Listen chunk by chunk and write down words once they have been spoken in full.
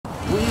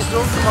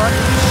Weasel, come on,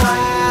 give me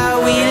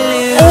shiny. We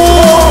live.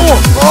 Oh,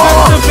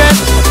 that's the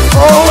best.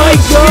 Oh my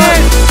God.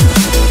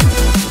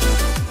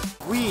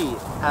 We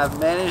have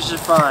managed to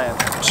find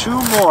 2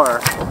 more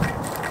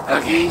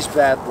of these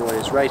bad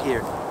boys right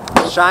here.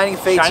 Shining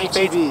Fates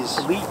ETBs.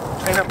 Elite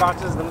trainer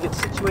boxes. Let me get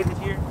situated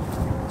here.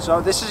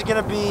 So this is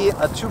gonna be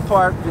a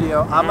 2-part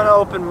video. I'm gonna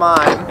open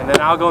mine, and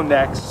then I'll go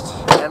next.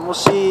 And we'll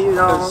see, you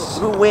know,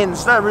 who wins.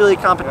 It's not really a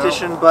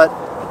competition, but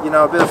you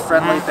know, a bit of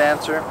friendly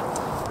banter.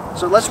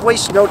 So let's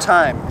waste no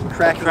time in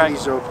cracking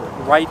these open.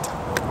 Right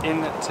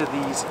into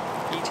these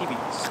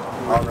ETBs.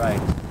 All right.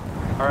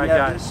 All right,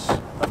 guys.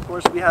 Of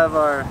course, we have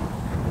our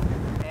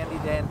handy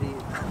dandy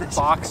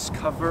box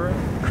cover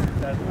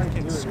that we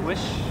can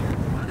squish.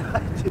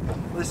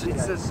 Listen,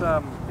 this is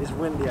it's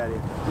windy out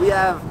here. We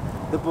have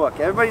the book.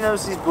 Everybody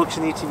knows these books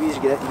in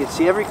ETBs. You can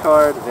see every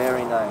card.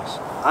 Very nice.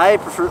 I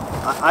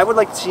would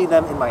like to see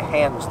them in my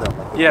hands though.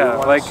 Like yeah,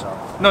 like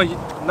no,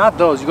 not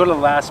those. You go to the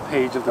last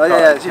page of the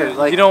card. Yeah,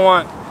 like, you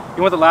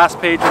want the last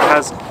page that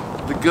has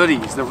the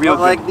goodies, the real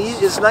goodies. Like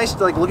these, it's nice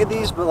to like look at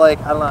these, but like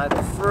I don't know. I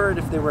prefer it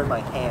if they were in my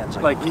hands.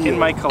 Like in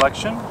my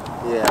collection.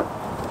 Yeah.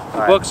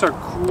 The books are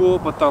cool,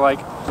 but they're like.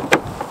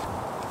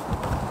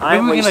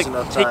 Maybe we can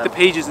like take the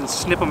pages and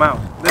snip them out.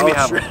 Then we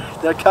have them.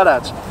 They're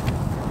cutouts.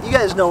 You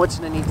guys know what's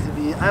in an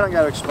ETB. I don't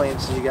gotta explain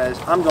it to you guys.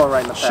 I'm going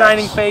right in the packs.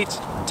 Shining Fates,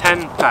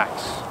 10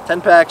 packs.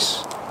 10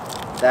 packs.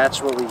 That's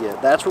what we get.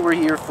 That's what we're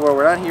here for.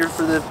 We're not here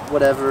for the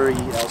whatever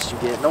else you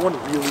get. No one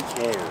really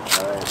cares.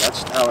 All right,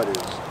 that's how it is.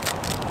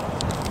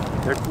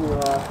 They're cool,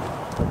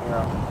 but you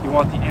know. You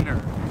want the inner.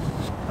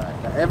 All right,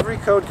 now every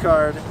code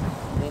card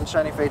in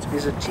Shining Fates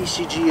is a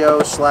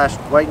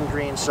TCGO/white and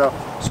green, so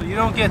you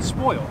don't get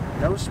spoiled.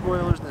 No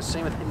spoilers, and the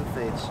same with Hidden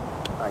Fates.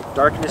 Alright,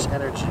 Darkness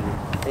Energy,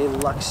 a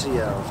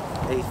Luxio,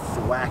 a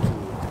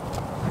Thwacky,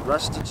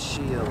 Rusted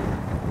Shield,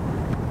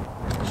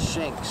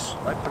 Shinx.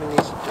 Am I putting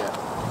these?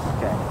 Yeah.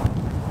 Okay.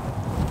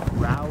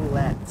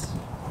 Rowlet,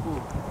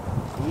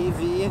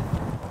 Eevee,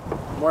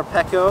 more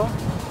Pecco,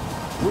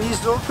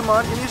 Weasel, come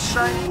on, give me a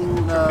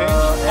shiny.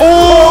 That's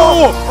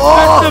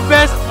the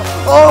best.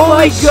 Oh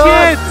my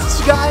God!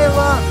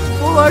 Skyla!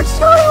 Full art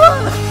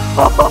Skyla!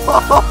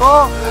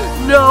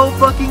 No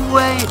fucking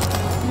way!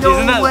 No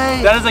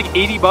way! That is like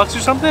 $80 or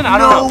something? I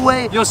don't know. No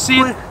way! You'll see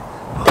it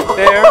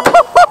there.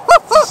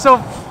 So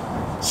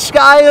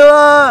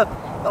Skyla!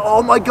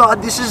 Oh my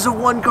god, this is the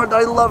one card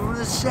that I love from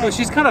the set. No,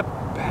 she's kind of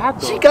bad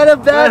though. She's kind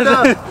of bad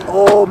though.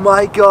 Oh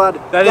my god.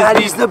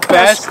 That is the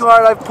best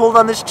card I've pulled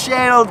on this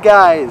channel,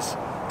 guys.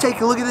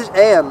 Take a look at this,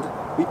 and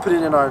we put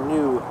it in our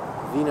new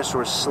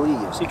Venusaur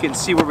sleeves. You can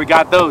see where we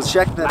got those.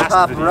 Check the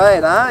top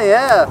right, huh?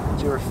 Yeah.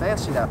 So we're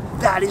fancy now.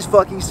 That is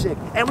fucking sick.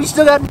 And we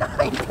still got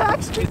 9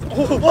 packs.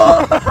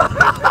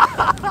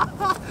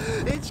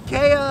 It's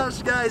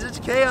chaos, guys. It's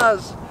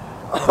chaos.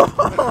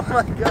 Oh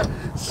my god.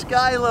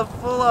 Skyla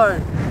full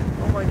art.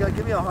 Oh my god.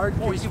 Give me a hard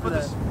case for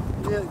that.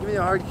 Yeah, give me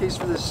a hard case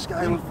for this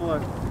Skyla full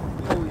art.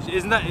 Holy shit.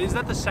 Is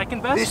that the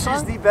second best This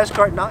is the best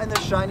card, not in the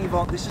shiny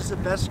vault. This is the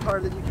best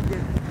card that you can get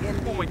in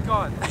Oh my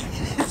god.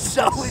 This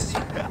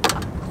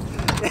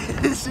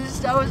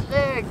is so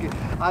sick!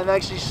 I'm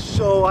actually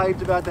so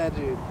hyped about that,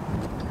 dude.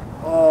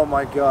 Oh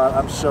my god,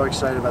 I'm so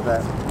excited about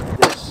that.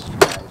 This,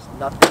 guys,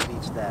 nothing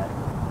beats that.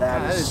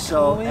 That is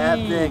so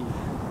epic.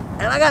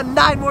 And I got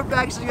 9 more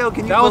packs to go.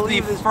 Can you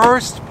believe this? That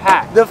was the first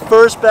pack. The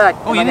first pack.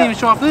 Oh, you didn't even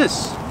show off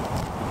this. The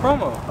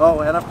promo.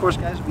 Oh, and of course,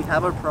 guys, we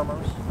have our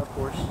promos, of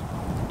course.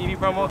 EV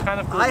promo kind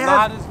of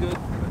not as good.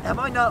 Have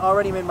I not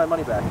already made my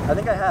money back? I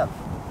think I have.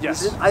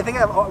 Yes. I think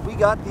we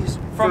got these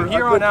from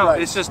here on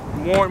out. It's just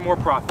more and more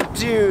profit.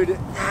 Dude,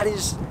 that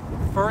is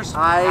first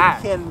I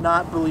pack.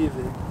 cannot believe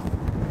it.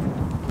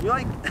 You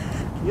like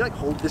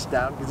hold this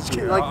down because it's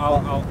getting like.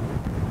 I'll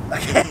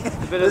okay.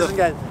 Listen,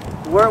 guys,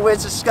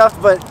 it's a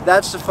scuffed, but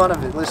that's the fun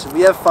of it. Listen,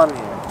 we have fun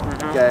here.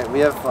 Okay,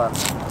 we have fun.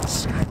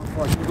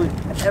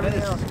 And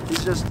everything else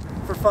is just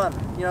for fun.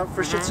 You know,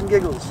 for shits and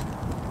giggles.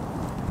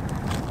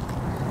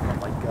 Oh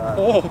my god.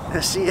 Oh.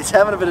 See, it's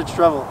having a bit of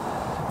trouble.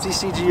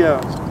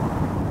 TCGO.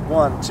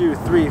 1, 2,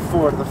 3,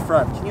 4 to the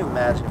front. Can you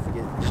imagine if we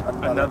get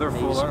another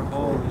full art?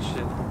 Holy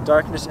shit.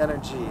 Darkness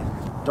Energy,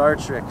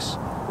 Dartrix,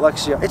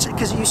 Luxio. It's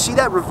because you see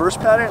that reverse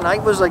pattern, and I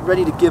was like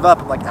ready to give up.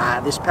 I'm like,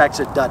 this pack's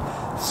a dud.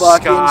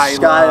 Fucking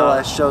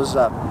Skyla shows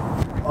up.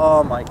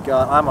 Oh my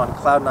god, I'm on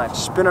cloud 9.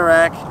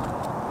 Spinnerack,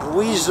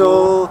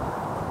 Weasel,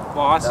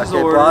 Boss's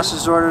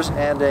Orders,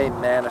 and a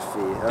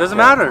Manaphy. Okay. Doesn't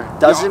matter.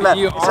 Doesn't matter.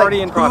 You're already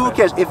in profit. Who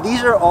cares? If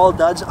these are all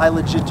duds, I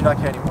legit do not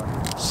care anymore.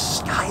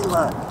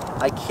 Skyla.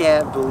 I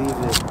can't believe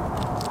it.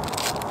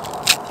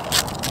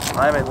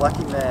 I'm a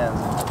lucky man.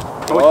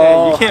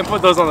 Okay, you can't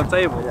put those on the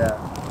table. Yeah.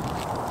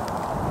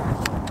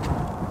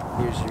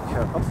 Here's your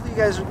code. Hopefully you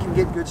guys can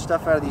get good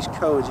stuff out of these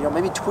codes. You know,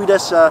 maybe tweet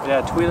us.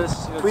 Yeah, tweet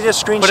us. Tweet us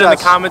screenshots. Put in the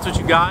comments what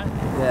you got.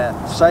 Yeah.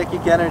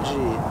 Psychic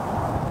Energy,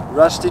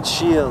 Rusted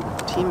Shield,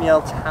 Team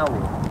Yell Towel.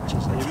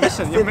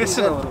 Jeez, you're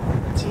missing a little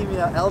bit. Team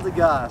Yell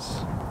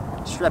Eldegoss,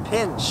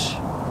 Strapinch,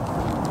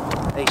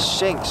 a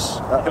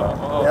Shinx.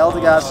 The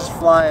Eldegoss is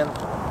flying.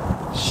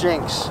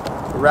 Shinx,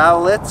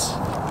 Rowlet,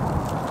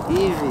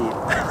 Eevee.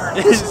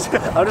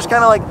 I'm just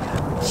kind of like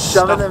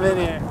shoving them in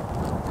here.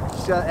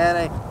 And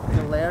a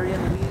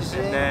Galarian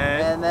Weezing,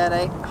 and then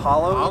a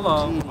Hollow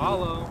Indeedee.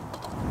 Hollow.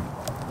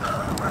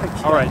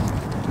 All right.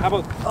 How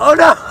about? Oh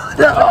no!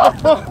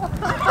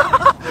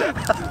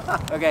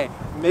 Okay,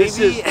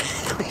 maybe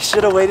we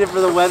should have waited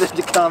for the weather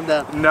to calm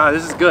down. No,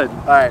 this is good.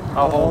 All right,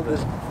 I'll hold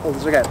this. Hold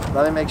this. Okay,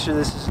 let me make sure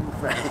this is in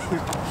frame.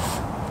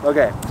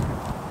 Okay,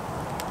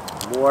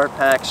 more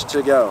packs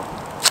to go.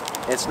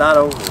 It's not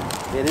over.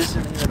 It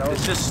isn't even over.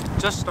 It's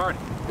just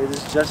starting. It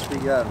has just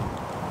begun.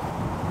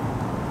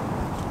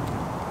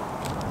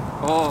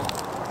 Oh.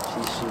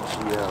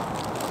 TCGO.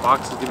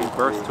 Box is giving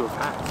birth to a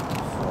pack.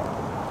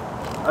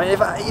 I mean,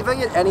 if I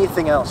get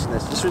anything else in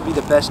this would be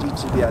the best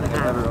ETB I think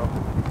I've ever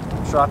opened.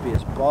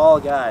 Tropius, Ball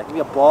Guy. Maybe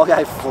a Ball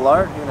Guy full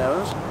art, who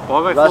knows?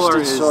 Ball Guy full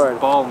art is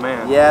Ball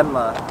Man.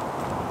 Yanma.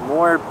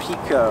 More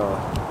Pico.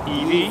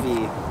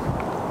 Eevee.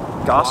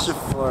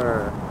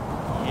 Gossifleur.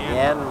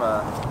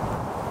 Yanma.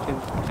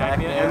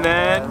 And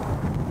then...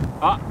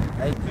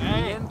 A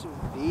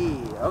V.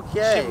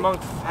 Okay.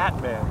 Chipmunk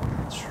Fat Man.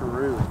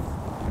 Truth.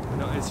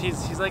 No,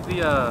 he's like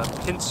the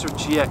Pinsir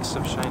GX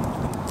of Shiny.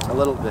 A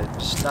little bit.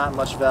 Just not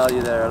much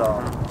value there at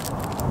all.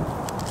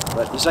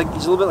 But he's a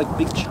little bit like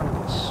Big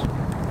Chungus.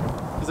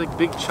 He's like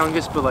Big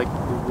Chungus, but like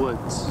the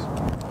woods.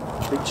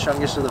 Big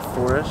Chungus of the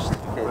forest.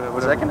 Okay,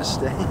 is that gonna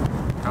stay?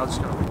 I'm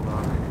just gonna hold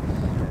on.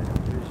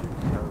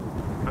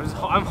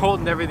 I'm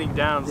holding everything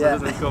down so it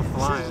doesn't go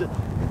flying.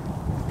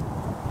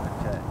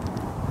 Okay.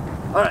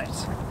 All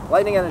right.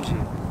 Lightning Energy.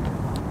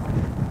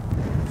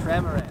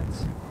 Cramorant.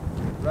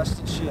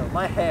 Rusted Shield.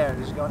 My hair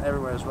is going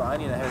everywhere as well. I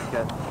need a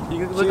haircut.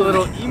 You look a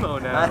little emo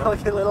now. I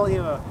look a little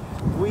emo.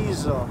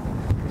 Weasel.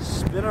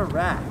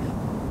 Spinnerack.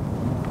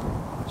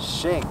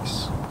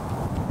 Shinx.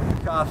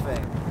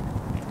 Coughing.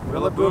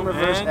 Rillaboom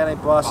Reverse and a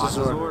Boss's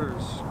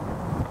Orders.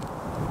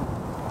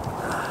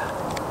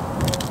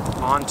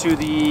 On to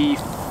the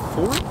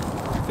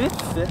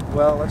fifth?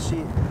 Well, let's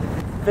see.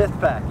 Fifth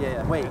pack.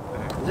 Yeah. Wait.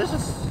 This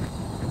is...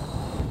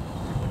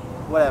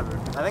 Whatever.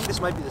 I think this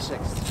might be the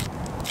sixth.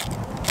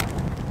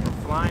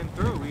 Flying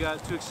through. We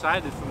got too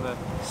excited from the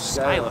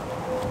Skyla.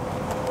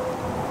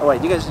 Oh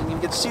wait, you guys didn't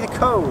even get to see the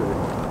code.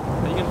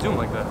 How are you gonna do them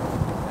like that?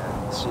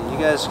 Yeah, see, you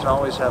guys can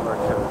always have our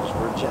codes.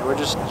 We're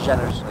just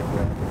generous like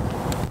that.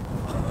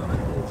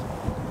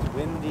 It's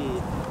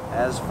windy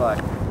as fuck.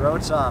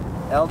 Rotom,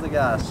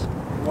 Eldegoss,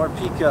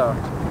 Morpeko,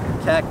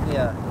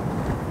 Cacnea,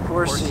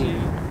 Corsi,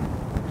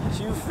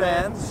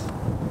 Q-Fans,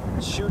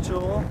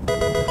 Chewtool.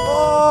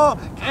 Oh!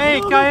 Hey,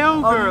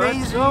 Kyogre!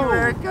 Amazing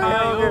rare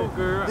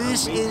Kyogre.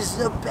 This is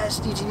the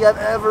best ETB I've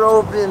ever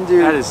opened,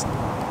 dude. That is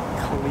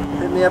clean.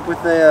 Hit me up with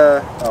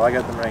a... oh, I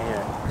got them right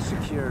here.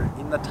 Secure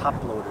in the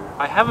top loader.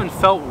 I haven't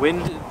felt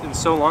wind in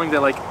so long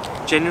that like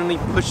genuinely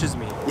pushes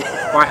me.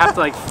 Or I have to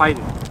like fight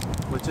it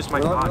with just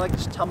my body. We're like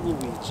just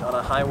tumbleweeds on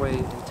a highway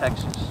in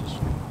Texas. Just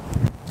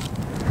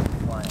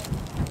flying.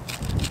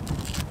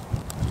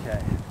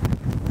 Okay.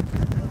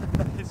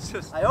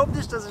 I hope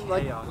this doesn't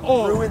like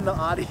ruin the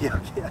audio.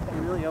 I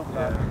really hope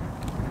not.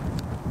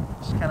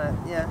 Just kind of,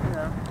 you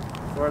know,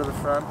 four to the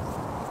front.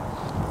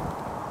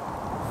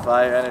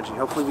 Fire Energy.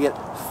 Hopefully we get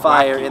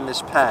fire in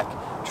this pack.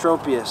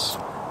 Tropius,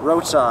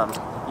 Rotom,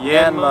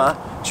 Yanma,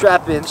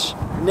 Trapinch,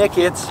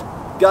 Nickit,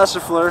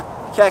 Gossifleur,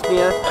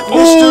 Cacnea,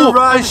 Mr.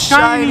 Rush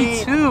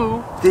Shiny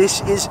too.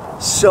 This is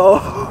so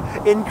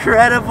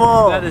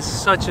incredible. That is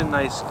such a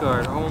nice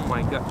card. Oh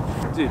my god,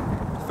 dude!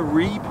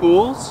 3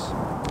 pulls.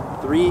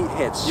 3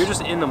 hits. You're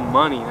just in the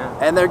money now.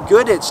 And they're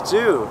good hits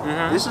too.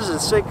 This is a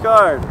sick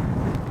card.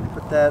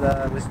 Put that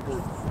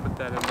put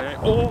that in there.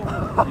 Oh!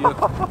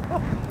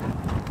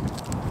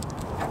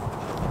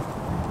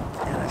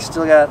 And I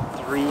still got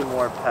 3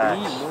 more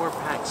packs. 3 more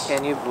packs.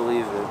 Can you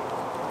believe it?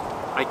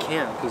 I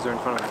can't because they're in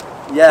front of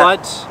me. Yeah.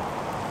 But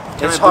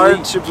it's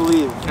hard to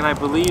believe. Can I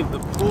believe the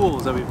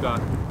pools that we've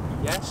got?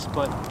 Yes,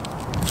 but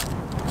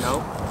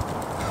no.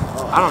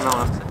 I don't know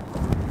what I'm saying.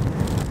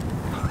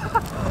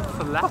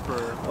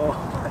 Flapper. Oh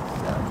my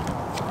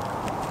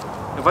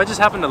god. If I just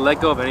happen to let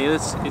go of any of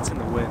this, it's in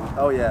the wind.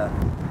 Oh yeah.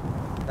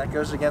 That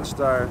goes against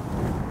our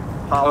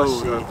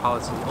policy. Our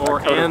policy.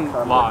 And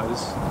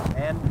laws.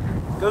 And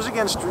goes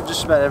against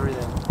just about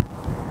everything.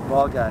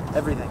 Ball Guy.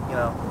 Everything, you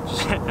know.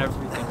 Just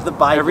everything. The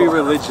Bible. Every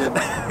religion.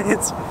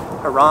 It's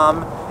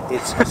haram.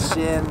 It's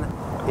sin.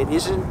 It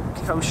isn't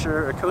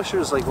kosher. A kosher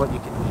is like what you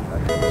can eat, I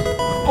guess.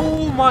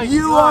 Oh my god.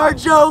 You are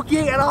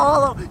joking at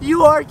all.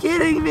 You are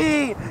kidding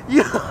me.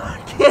 You are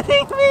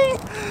kidding me.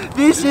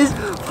 This is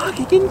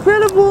fucking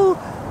incredible.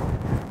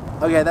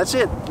 Okay, that's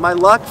it. My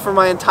luck for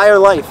my entire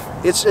life.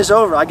 It's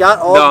over. I got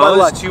all of my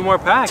luck. No, 2 more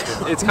packs.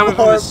 It's coming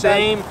from the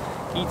same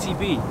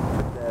ETB.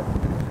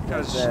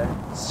 Gotta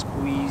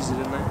squeeze it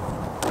in there.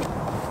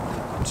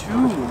 2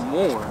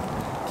 more.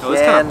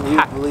 Can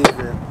you believe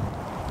it?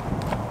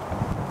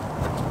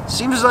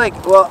 Seems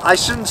like, well, I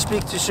shouldn't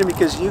speak too soon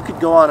because you could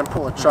go on and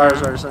pull a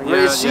Charizard or something. But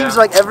it seems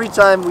like every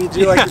time we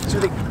do like the 2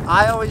 things,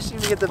 I always seem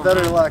to get the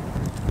better luck.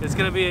 It's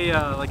gonna be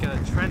like a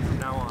trend from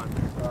now on.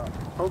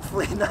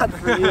 Hopefully not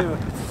for you.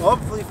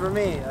 Hopefully for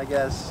me, I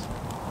guess.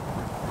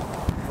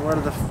 for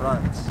the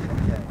front.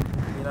 Okay.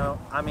 You know,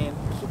 I mean,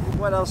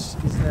 what else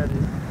is there to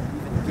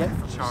even get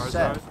from the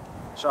set?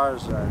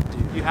 Charizard,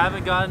 dude. You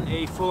haven't gotten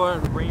a full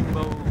art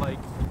rainbow like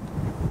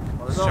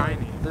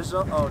shiny.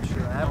 Oh,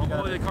 true. I haven't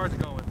gotten the cards are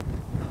going.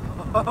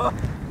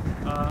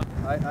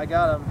 I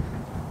got him.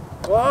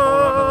 Whoa!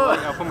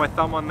 I'll put my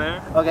thumb on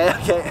there. Okay.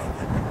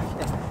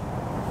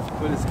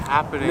 What is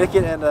happening?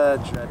 Nickit and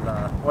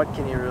Dreadnought. What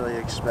can you really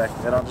expect?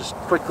 And I'll just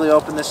quickly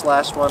open this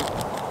last one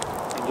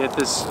and get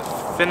this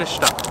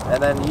finished up.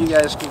 And then you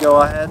guys can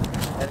go ahead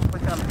and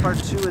click on part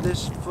 2 of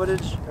this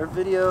footage or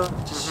video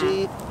to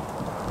see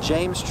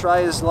James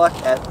try his luck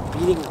at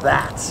beating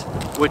that.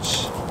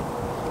 Which,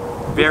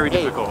 very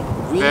difficult.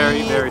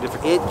 Very, very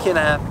difficult. It can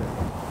happen.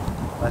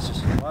 Let's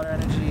just see. Water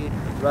Energy,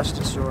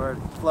 Rusted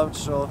Sword, Float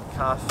Soul,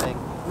 Coughing,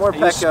 more Pekko.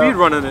 You're speed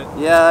running it.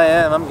 Yeah, I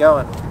am. I'm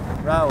going.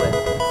 Rowlet.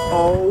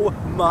 Oh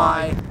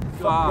my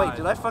God. Wait,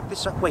 did I fuck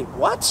this up? Wait,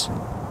 what?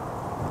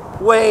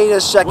 Wait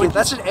a second.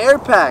 That's an air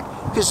pack.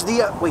 Because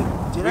the wait,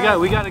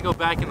 we got to go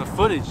back in the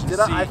footage.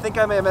 I think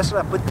I may have messed it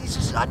up. But this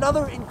is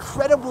another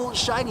incredible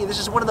shiny. This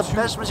is one of the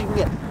best ones you can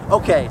get.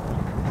 Okay.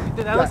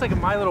 That looks like a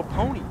My Little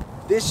Pony.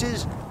 This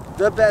is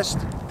the best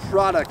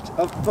product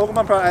of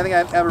Pokemon product I think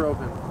I've ever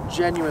opened.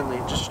 Genuinely,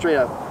 just straight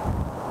up.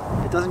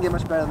 It doesn't get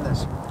much better than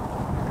this.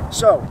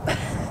 So.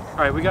 All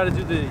right, we got to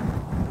do the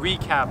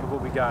recap of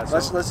what we got. So.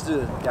 Let's do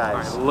it,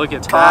 guys. All right, look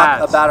at Talk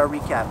that. about a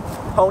recap.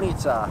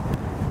 Ponyta,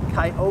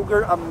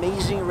 Kyogre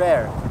Amazing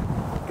Rare,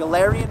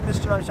 Galarian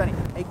Mr. Shiny,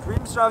 a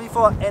Grimmstar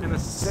Full Art, and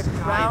the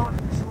crown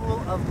jewel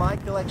of my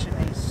collection,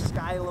 a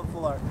Skyla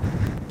Full Art.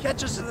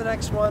 Catch us in the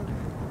next one.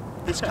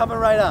 It's coming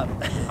right up.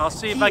 I'll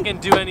see if I can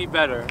do any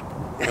better.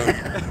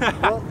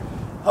 Well,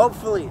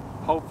 hopefully.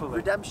 Hopefully.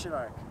 Redemption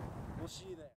arc.